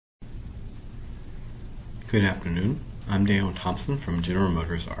Good afternoon. I'm Daniel Thompson from General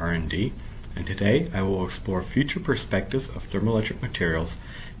Motors R&D, and today I will explore future perspectives of thermoelectric materials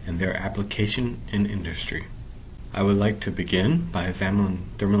and their application in industry. I would like to begin by examining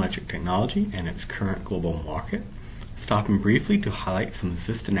thermoelectric technology and its current global market, stopping briefly to highlight some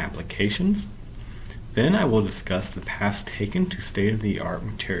existing applications. Then I will discuss the paths taken to state-of-the-art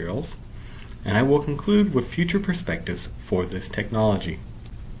materials, and I will conclude with future perspectives for this technology.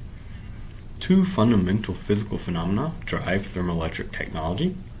 Two fundamental physical phenomena drive thermoelectric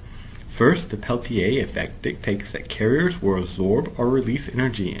technology. First, the Peltier effect dictates that carriers will absorb or release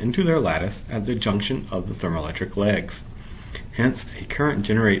energy into their lattice at the junction of the thermoelectric legs. Hence, a current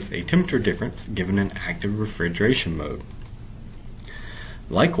generates a temperature difference given an active refrigeration mode.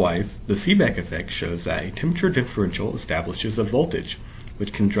 Likewise, the Seebeck effect shows that a temperature differential establishes a voltage,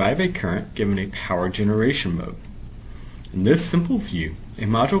 which can drive a current given a power generation mode. In this simple view, a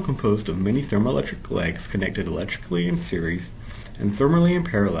module composed of many thermoelectric legs connected electrically in series and thermally in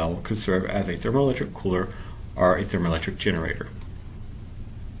parallel could serve as a thermoelectric cooler or a thermoelectric generator.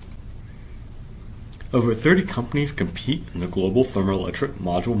 Over 30 companies compete in the global thermoelectric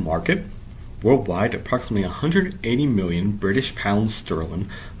module market. Worldwide, approximately 180 million British pounds sterling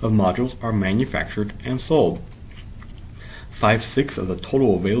of modules are manufactured and sold. 5/6 of the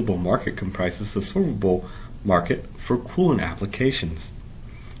total available market comprises the servable market for coolant applications,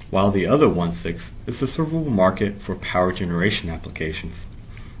 while the other 1/6 is the servable market for power generation applications.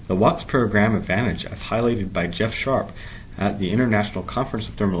 The watts per gram advantage, as highlighted by Jeff Sharp at the International Conference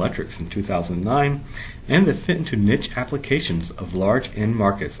of Thermoelectrics in 2009, and the fit into niche applications of large end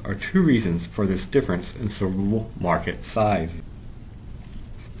markets are two reasons for this difference in servable market size.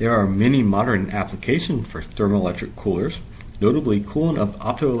 There are many modern applications for thermoelectric coolers. Notably, coolant of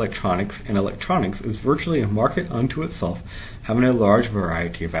optoelectronics and electronics is virtually a market unto itself, having a large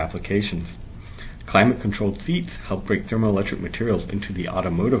variety of applications. Climate-controlled seats help break thermoelectric materials into the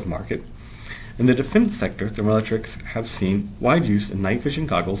automotive market. In the defense sector, thermoelectrics have seen wide use in night vision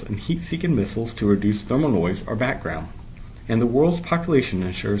goggles and heat-seeking missiles to reduce thermal noise or background. And the world's population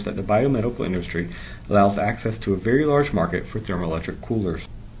ensures that the biomedical industry allows access to a very large market for thermoelectric coolers.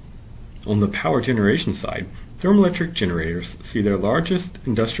 On the power generation side, thermoelectric generators see their largest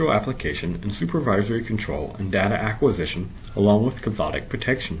industrial application in supervisory control and data acquisition, along with cathodic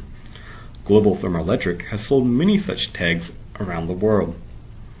protection. Global Thermoelectric has sold many such tags around the world.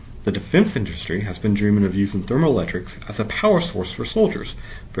 The defense industry has been dreaming of using thermoelectrics as a power source for soldiers,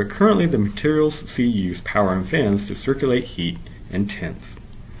 but currently the materials see use power and fans to circulate heat and tents.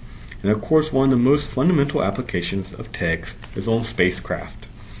 And of course, one of the most fundamental applications of tags is on spacecraft.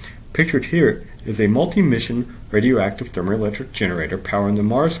 Pictured here is a multi-mission radioactive thermoelectric generator powering the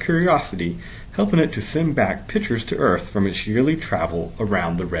Mars Curiosity, helping it to send back pictures to Earth from its yearly travel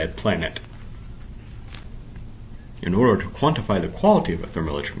around the red planet. In order to quantify the quality of a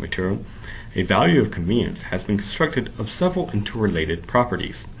thermoelectric material, a value of convenience has been constructed of several interrelated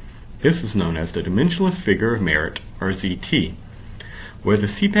properties. This is known as the dimensionless figure of merit, or ZT, where the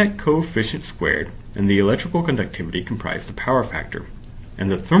Seebeck coefficient squared and the electrical conductivity comprise the power factor, and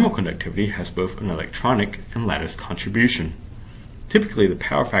the thermal conductivity has both an electronic and lattice contribution. Typically, the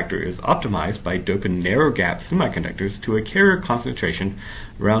power factor is optimized by doping narrow-gap semiconductors to a carrier concentration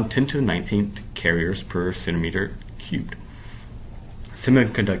around 10 to the 19th carriers per centimeter cubed.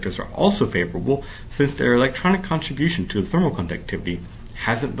 Semiconductors are also favorable since their electronic contribution to the thermal conductivity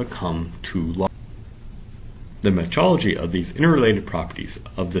hasn't become too large. The metrology of these interrelated properties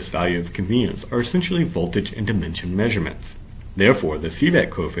of this value of convenience are essentially voltage and dimension measurements. Therefore, the Seebeck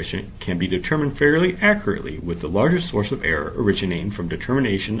coefficient can be determined fairly accurately, with the largest source of error originating from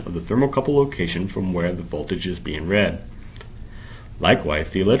determination of the thermocouple location from where the voltage is being read.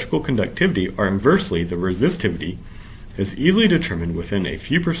 Likewise, the electrical conductivity, or inversely the resistivity, is easily determined within a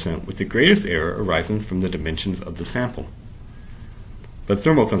few percent, with the greatest error arising from the dimensions of the sample. But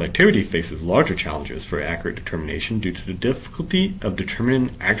thermal conductivity faces larger challenges for accurate determination due to the difficulty of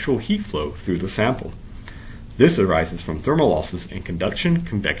determining actual heat flow through the sample. This arises from thermal losses in conduction,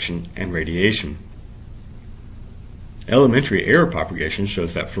 convection, and radiation. Elementary error propagation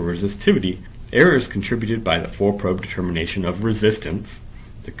shows that for resistivity, error is contributed by the four-probe determination of resistance,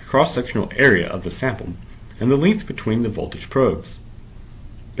 the cross-sectional area of the sample, and the length between the voltage probes.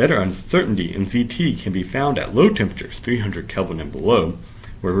 Better uncertainty in ZT can be found at low temperatures, 300 Kelvin and below,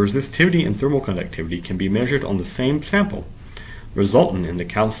 where resistivity and thermal conductivity can be measured on the same sample, resulting in the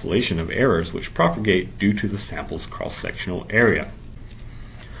cancellation of errors which propagate due to the sample's cross-sectional area.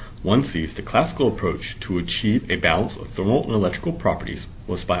 One sees the classical approach to achieve a balance of thermal and electrical properties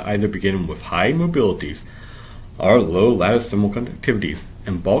was by either beginning with high mobilities are low lattice thermal conductivities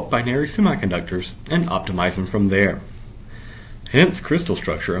and bulk binary semiconductors and optimize them from there. Hence, crystal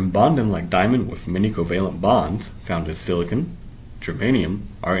structure and bonding like diamond with many covalent bonds found in silicon, germanium,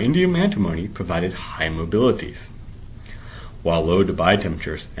 or indium antimony provided high mobilities, while low Debye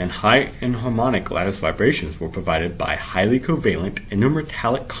temperatures and high inharmonic lattice vibrations were provided by highly covalent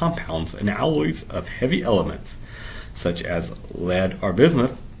intermetallic compounds and alloys of heavy elements such as lead or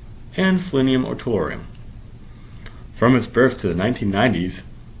bismuth and selenium or tellurium. From its birth to the 1990s,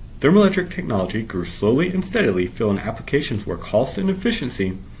 thermoelectric technology grew slowly and steadily, filling applications where cost and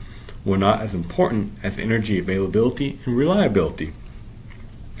efficiency were not as important as energy availability and reliability.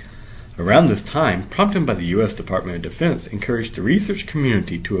 Around this time, prompted by the U.S. Department of Defense encouraged the research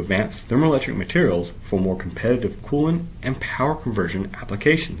community to advance thermoelectric materials for more competitive cooling and power conversion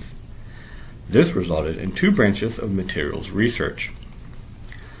applications. This resulted in two branches of materials research.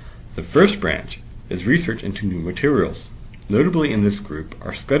 The first branch is research into new materials. Notably in this group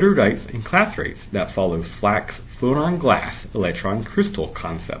are scuderites and clathrates that follow Slack's photon glass electron crystal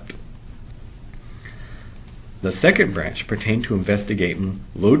concept. The second branch pertained to investigating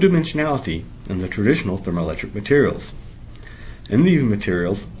low dimensionality in the traditional thermoelectric materials. In these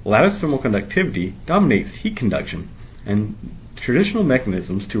materials, lattice thermal conductivity dominates heat conduction, and traditional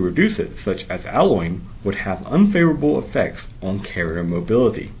mechanisms to reduce it, such as alloying, would have unfavorable effects on carrier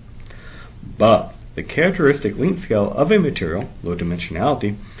mobility. But the characteristic length scale of a material, low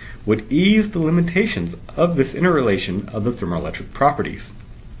dimensionality, would ease the limitations of this interrelation of the thermoelectric properties.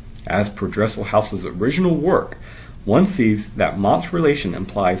 As per Dresselhaus's original work, one sees that Mott's relation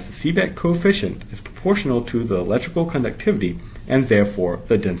implies the Seebeck coefficient is proportional to the electrical conductivity and therefore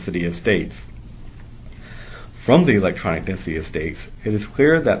the density of states. From the electronic density of states, it is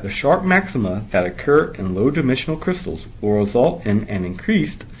clear that the sharp maxima that occur in low-dimensional crystals will result in an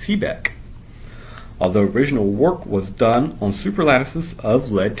increased Seebeck. Although original work was done on superlattices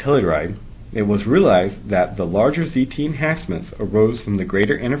of lead telluride, it was realized that the larger ZT enhancements arose from the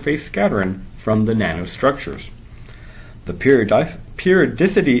greater interface scattering from the nanostructures. The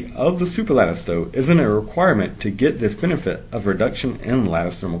periodicity of the superlattice, though, isn't a requirement to get this benefit of reduction in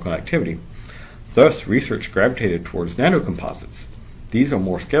lattice thermal conductivity. Thus, research gravitated towards nanocomposites. These are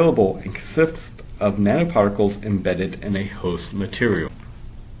more scalable and consist of nanoparticles embedded in a host material.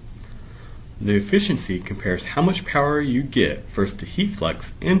 The efficiency compares how much power you get versus the heat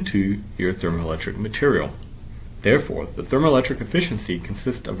flux into your thermoelectric material. Therefore, the thermoelectric efficiency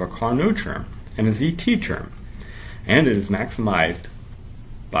consists of a Carnot term and a ZT term, and it is maximized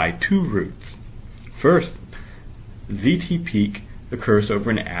by two routes. First, ZT peak occurs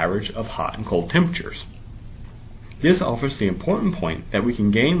over an average of hot and cold temperatures. This offers the important point that we can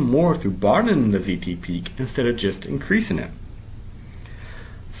gain more through broadening the ZT peak instead of just increasing it.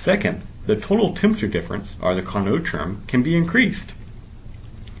 Second, the total temperature difference, or the Carnot term, can be increased.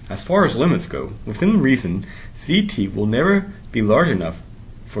 As far as limits go, within reason, ZT will never be large enough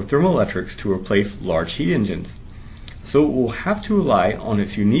for thermoelectrics to replace large heat engines, so it will have to rely on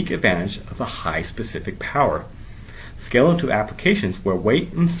its unique advantage of a high specific power, scale into applications where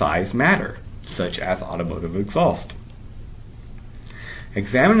weight and size matter, such as automotive exhaust.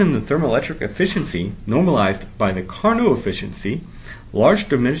 Examining the thermoelectric efficiency normalized by the Carnot efficiency, large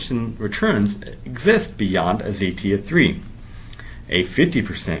dimension returns exist beyond a ZT of 3. A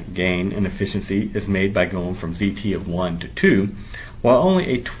 50% gain in efficiency is made by going from ZT of 1 to 2, while only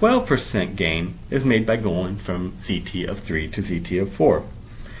a 12% gain is made by going from ZT of 3 to ZT of 4.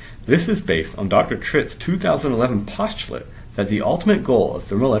 This is based on Dr. Tritt's 2011 postulate that the ultimate goal of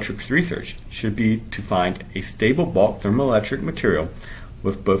thermoelectrics research should be to find a stable bulk thermoelectric material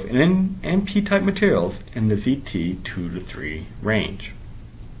with both N and P-type materials in the ZT 2 to 3 range.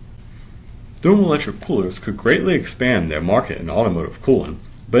 Thermoelectric coolers could greatly expand their market in automotive cooling,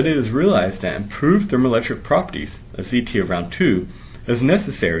 but it is realized that improved thermoelectric properties, a ZT around 2, is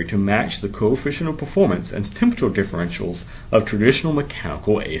necessary to match the coefficient of performance and temperature differentials of traditional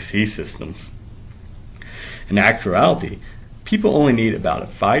mechanical AC systems. In actuality, people only need about a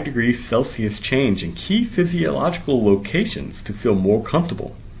 5 degrees Celsius change in key physiological locations to feel more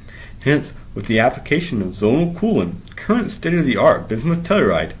comfortable. Hence, with the application of zonal cooling, current state-of-the-art bismuth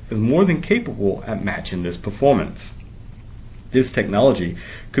telluride is more than capable at matching this performance. This technology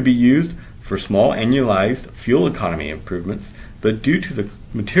could be used for small annualized fuel economy improvements, but due to the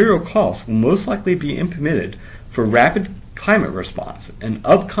material costs will most likely be implemented for rapid climate response and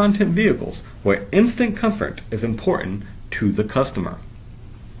of-content vehicles where instant comfort is important to the customer.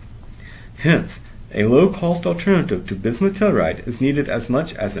 Hence, a low-cost alternative to bismuth telluride is needed as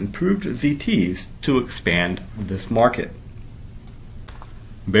much as improved ZTs to expand this market.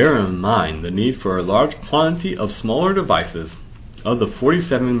 Bear in mind the need for a large quantity of smaller devices. Of the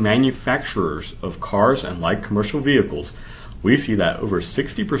 47 manufacturers of cars and light commercial vehicles, we see that over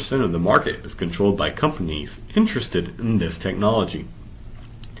 60% of the market is controlled by companies interested in this technology.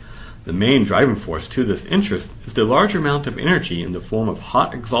 The main driving force to this interest is the large amount of energy in the form of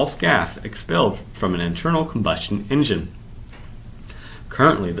hot exhaust gas expelled from an internal combustion engine.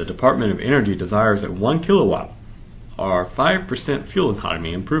 Currently, the Department of Energy desires a 1 kilowatt, or 5% fuel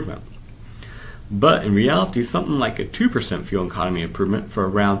economy improvement. But in reality, something like a 2% fuel economy improvement for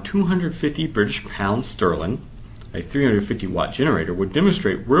around 250 British pounds sterling, a 350 watt generator, would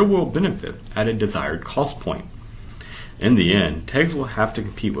demonstrate real-world benefit at a desired cost point. In the end, TEGs will have to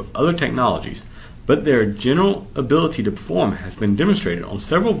compete with other technologies, but their general ability to perform has been demonstrated on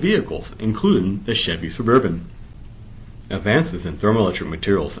several vehicles, including the Chevy Suburban. Advances in thermoelectric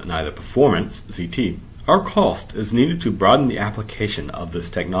materials and either performance, ZT, or cost is needed to broaden the application of this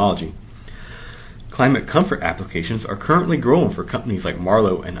technology. Climate comfort applications are currently growing for companies like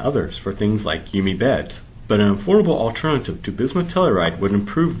Marlowe and others for things like Yumi beds, but an affordable alternative to bismuth telluride would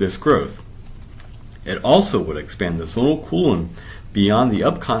improve this growth. It also would expand the zonal cooling beyond the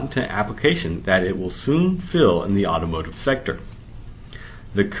up-content application that it will soon fill in the automotive sector.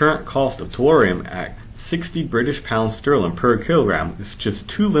 The current cost of tellurium at 60 British pounds sterling per kilogram is just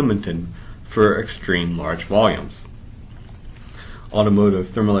too limited for extreme large volumes. Automotive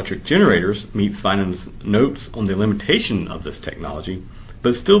thermoelectric generators meets Vinen's notes on the limitation of this technology,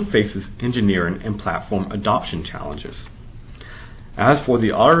 but still faces engineering and platform adoption challenges. As for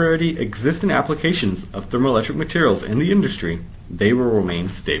the already existing applications of thermoelectric materials in the industry, they will remain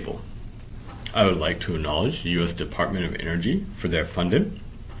stable. I would like to acknowledge the U.S. Department of Energy for their funding.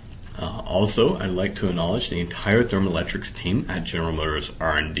 Also, I'd like to acknowledge the entire Thermoelectrics team at General Motors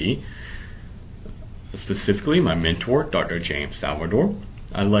R&D, specifically my mentor, Dr. James Salvador.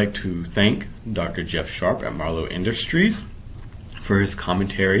 I'd like to thank Dr. Jeff Sharp at Marlowe Industries for his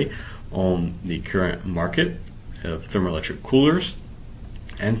commentary on the current market of thermoelectric coolers,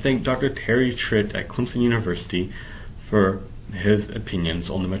 and thank Dr. Terry Tritt at Clemson University for his opinions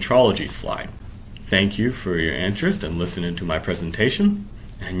on the metrology slide. Thank you for your interest in listening to my presentation,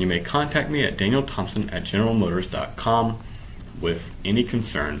 and you may contact me at danielthompson@generalmotors.com with any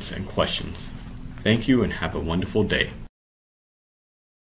concerns and questions. Thank you and have a wonderful day.